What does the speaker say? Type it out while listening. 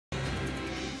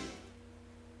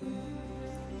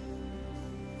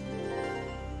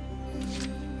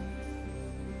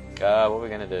What are we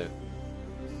gonna do?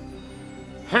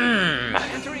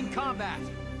 Entering combat.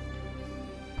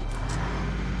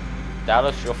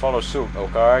 Dallas, you'll follow suit,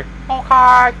 okay?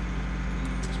 Okay!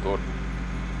 It's good.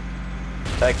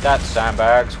 Take that,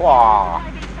 sandbags. Wah!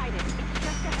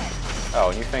 Oh,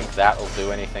 and you think that'll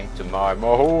do anything to my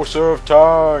massive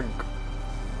tank?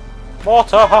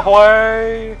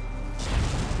 Motorway!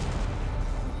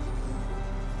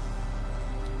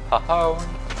 Ha-ho!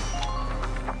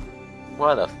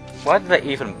 Why did they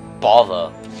even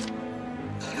bother?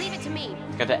 Leave it to me.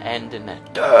 It's going to end in their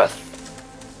death.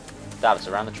 Dallas,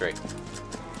 around the tree.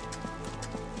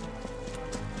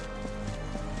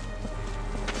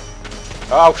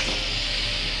 Oh,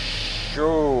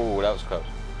 shoo, that was close.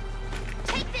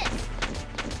 Take this.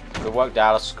 Good work,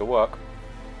 Dallas. Good work.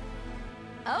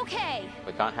 Okay.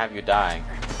 We can't have you dying.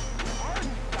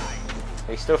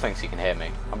 He still thinks he can hear me.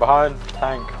 I'm behind the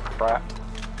tank, crap.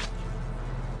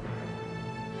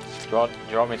 Do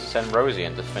you want me to send Rosie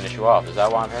in to finish you off? Is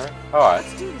that what I'm hearing? Alright.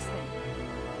 Let's do this thing.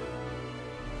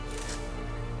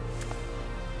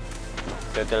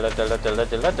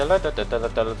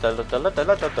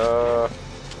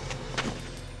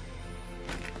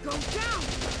 Go down.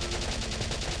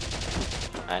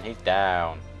 And he's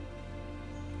down.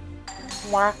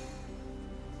 Wah.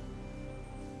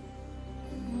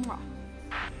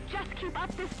 Just keep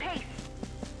up this pace.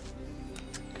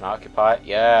 Can I occupy it?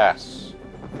 Yes.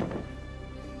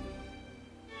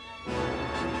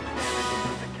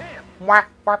 Wah,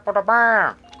 wah, bada,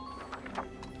 bam.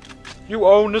 You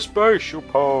own the space, you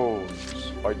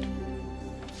pose. Fight.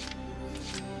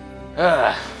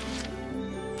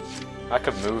 I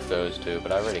could move those two,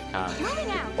 but I really can't be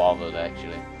bothered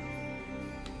actually.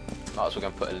 Might as well go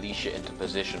and put Alicia into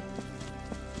position.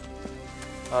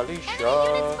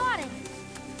 Alicia!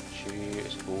 She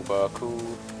is uber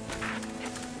cool.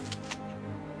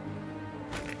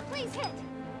 Please hit.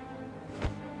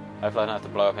 Hopefully I don't have to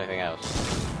blow up anything else.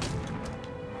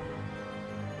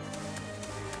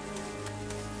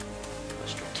 A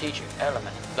strategic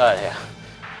element. Oh yeah.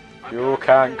 You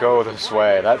can't go this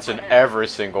way. That's in every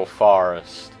single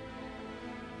forest.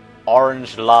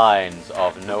 Orange lines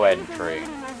of no entry.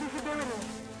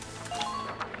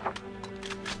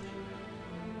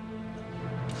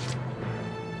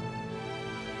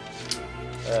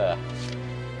 Here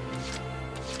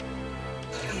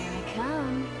I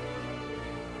come.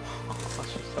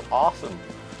 That's just so awesome.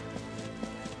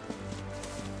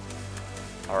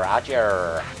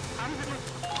 Roger.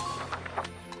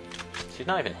 She's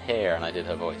not even here, and I did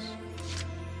her voice.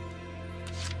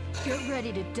 Get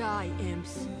ready to die,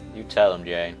 imps. You tell him,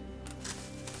 Jane.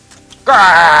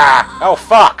 Grrrr! Oh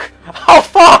fuck! Oh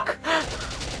fuck!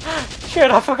 Shit,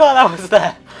 I forgot that was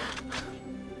there.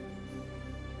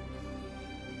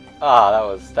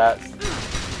 Ah, that's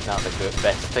not the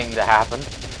best thing to happen.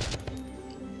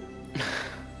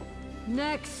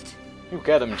 Next. You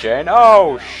get him, Jane.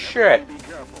 Oh shit!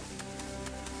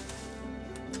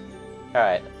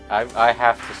 Alright, I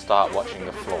have to start watching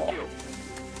the floor.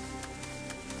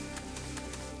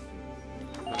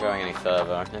 I'm not going any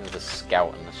further. I think there's a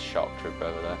scout and a shock troop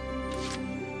over there.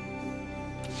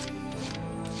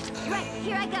 Right,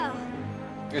 here I go.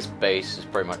 This base is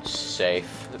pretty much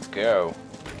safe. Let's go.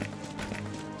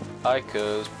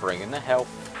 Ika's bringing the help.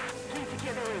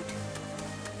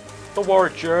 Don't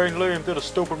worry, Jane. Liam did a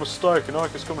stupid mistake and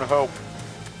Ika's coming to help.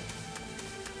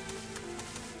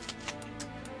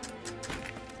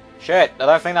 Shit, I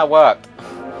don't think that worked.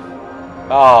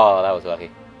 Oh, that was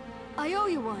lucky. I owe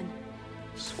you one.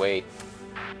 Sweet.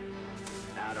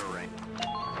 Out of range.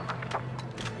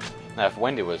 Now, if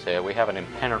Wendy was here, we have an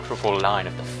impenetrable line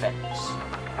of defense.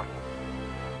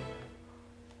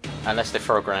 Unless they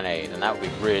throw a grenade, and that would be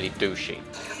really douchey.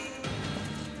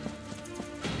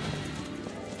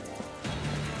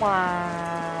 What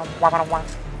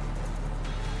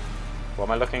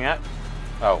am I looking at?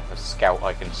 Oh, a scout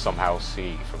I can somehow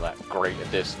see from that great a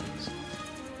distance.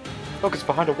 Look, it's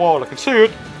behind a wall, I can see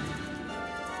it!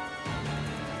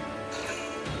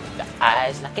 The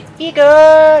eyes like an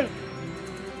eagle!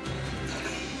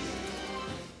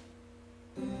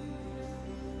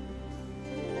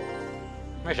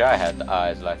 Wish I had the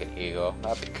eyes like an eagle.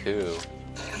 That'd be cool.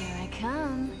 Here I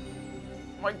come.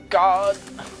 Oh my god!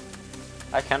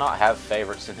 I cannot have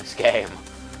favorites in this game.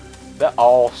 They're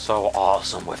all so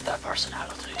awesome with their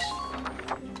personalities.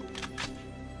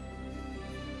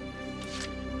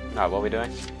 Alright, what are we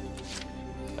doing?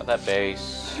 Got that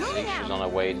base. Alicia's on her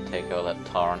way to take out that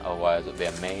torrent, otherwise it'll be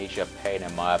a major pain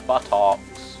in my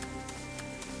buttocks.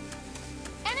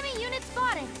 Enemy unit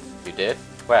spotted. You did?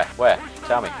 Where? Where?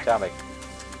 Tell me, tell me.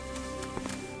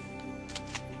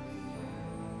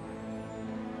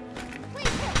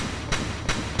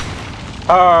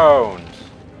 pwned.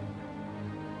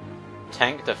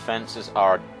 Tank defenses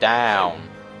are down.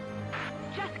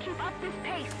 Just keep up this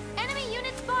pace. Enemy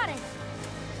unit spotted.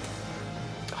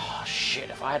 Oh shit,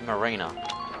 if I had Marina.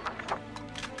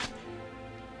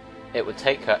 It would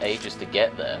take her ages to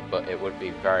get there, but it would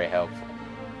be very helpful.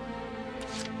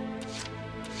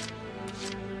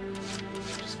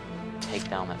 Just take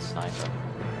down that sniper.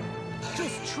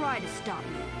 Just try to stop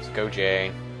me. Let's go,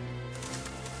 Jane.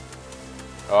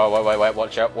 Oh, wait,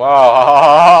 watch out. Whoa,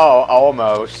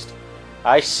 almost.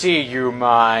 I see you,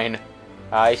 mine.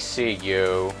 I see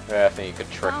you. I think you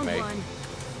could trick me.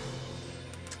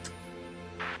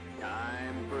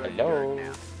 Hello.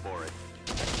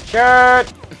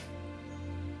 Shirt!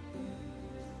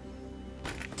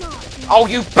 Oh,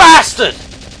 you bastard!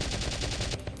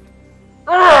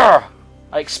 Urgh!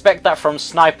 I expect that from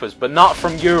snipers, but not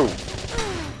from you.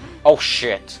 Oh,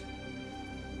 shit.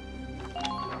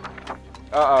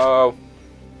 Uh-oh.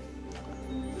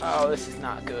 Oh, this is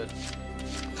not good.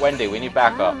 Wendy, we need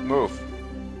backup. Move.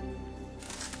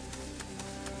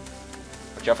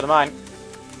 Watch out for the mine.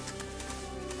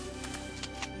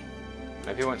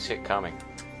 Maybe you won't see it coming.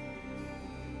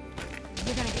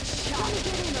 You're gonna get shot. Get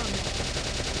in on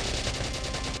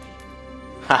this.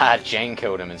 Haha, Jane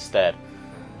killed him instead.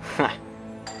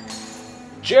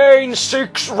 Jane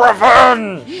seeks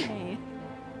revenge! Hey.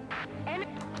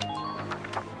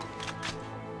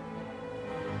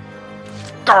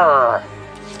 Grr!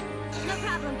 No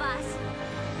problem, boss.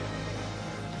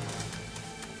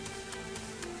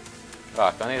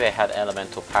 Fuck, if only they had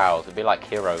elemental powers, it'd be like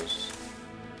heroes.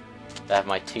 They have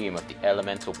my team of the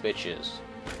elemental bitches.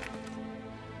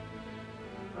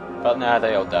 But nah,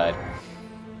 they all died.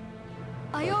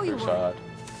 I owe you one. Hard.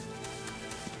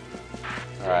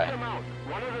 Alright.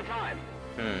 One at a time.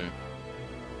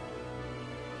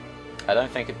 I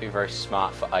don't think it'd be very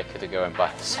smart for Ica to go in by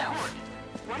herself.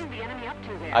 What is the enemy up to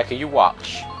there? Ica, you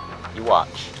watch. You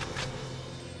watch.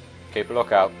 Keep a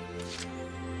lookout.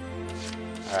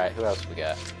 Alright, who else we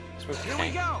got? Let's move to Here we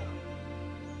tank. go.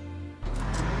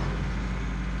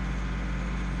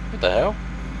 What the hell?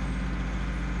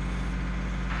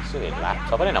 Silly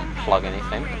laptop, I didn't unplug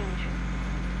anything.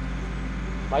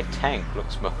 My tank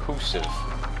looks mahoosive.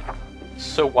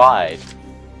 So wide.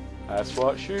 That's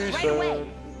what she said.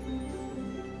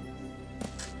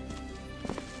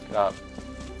 Get up.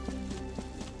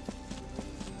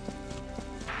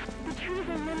 The trees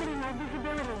are limiting our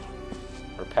visibility.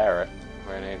 Repair it.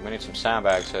 We need some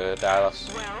sandbags here, Dallas.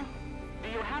 Well, do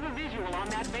you have a visual on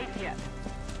that base yet?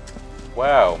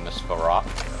 Well, Miss Farrock,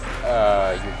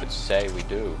 you could say we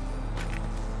do.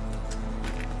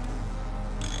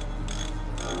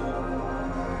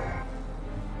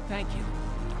 Thank you.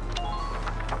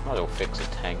 Might as well fix a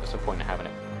tank. What's the point in having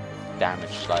it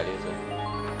damaged slightly, is it?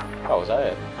 Oh, was that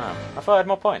it? Oh, I thought I had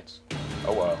more points.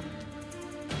 Oh well.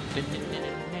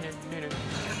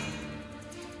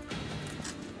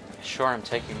 Sure, I'm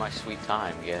taking my sweet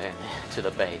time getting to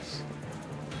the base.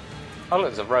 Oh look,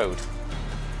 there's a road.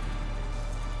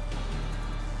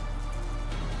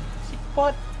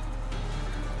 What?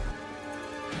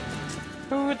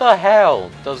 Who the hell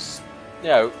does, you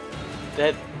know,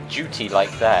 their duty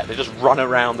like that? They just run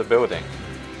around the building.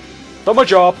 Done my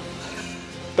job.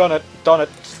 Done it. Done it.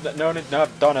 No,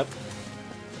 I've done it.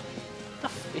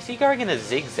 Is he going in a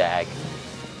zigzag?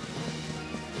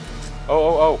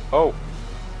 Oh.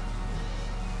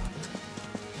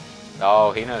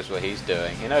 Oh, he knows what he's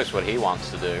doing. He knows what he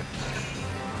wants to do.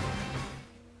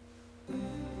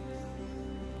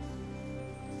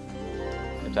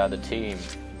 It's out the team.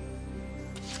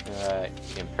 The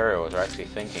Imperials are actually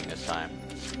thinking this time.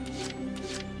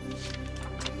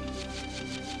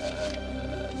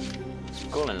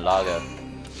 Golden Lager.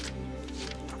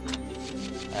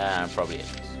 Probably it.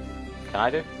 Can I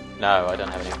do? No, I don't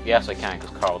have any. Yes, I can,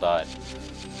 because Carl died.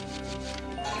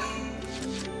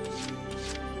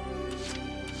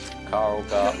 Carl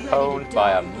got pwned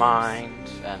by a mine,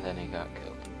 and then he got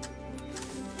killed.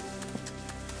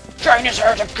 Jane is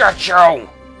here to get you!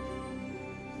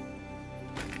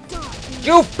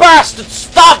 You bastard!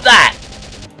 Stop that!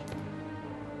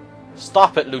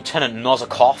 Stop it, Lieutenant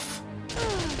Nozakov.